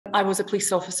I was a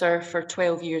police officer for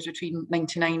 12 years between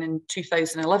 1999 and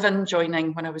 2011,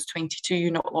 joining when I was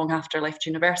 22, not long after I left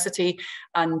university.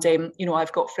 And, you know,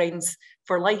 I've got friends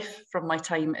for life from my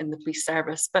time in the police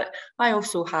service, but I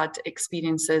also had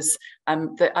experiences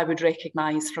that I would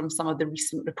recognise from some of the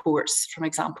recent reports, for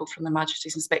example, from the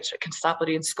Majesty's Inspectorate of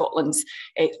Constabulary in Scotland's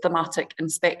thematic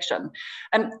inspection.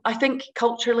 I think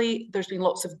culturally there's been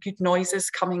lots of good noises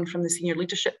coming from the senior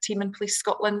leadership team in Police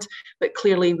Scotland, but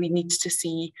clearly we need to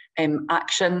see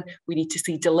action, we need to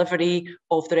see delivery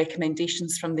of the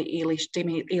recommendations from the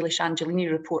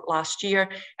Ailish-Angelini report last year,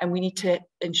 and we need to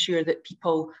ensure that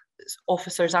people,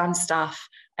 officers and staff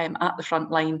at the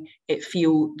front line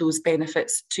feel those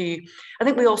benefits too. I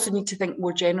think we also need to think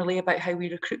more generally about how we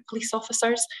recruit police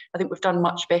officers. I think we've done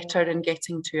much better in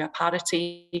getting to a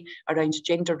parity around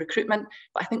gender recruitment,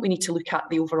 but I think we need to look at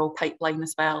the overall pipeline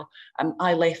as well.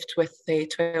 I left with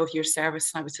 12 years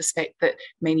service, and I would suspect that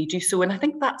many do so. And I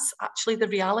think that's actually the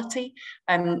reality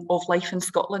of life in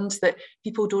Scotland, that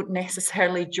people don't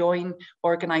necessarily join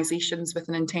organisations with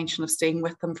an intention of staying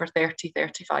with them for 30,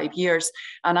 35 years.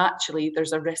 And actually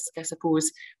there's a risk, I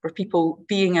suppose, for people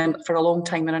being in for a long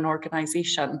time in an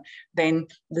organisation, then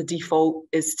the default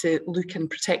is to look and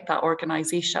protect that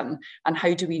organisation. And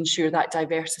how do we ensure that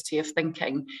diversity of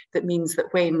thinking that means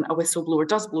that when a whistleblower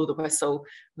does blow the whistle,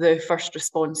 the first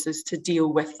response is to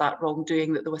deal with that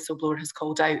wrongdoing that the whistleblower has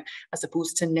called out, as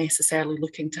opposed to necessarily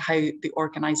looking to how the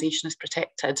organisation is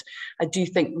protected. I do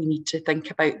think we need to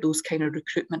think about those kind of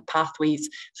recruitment pathways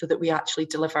so that we actually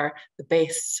deliver the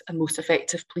best and most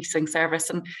effective policing service.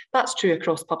 And that's true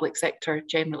across public sector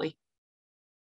generally.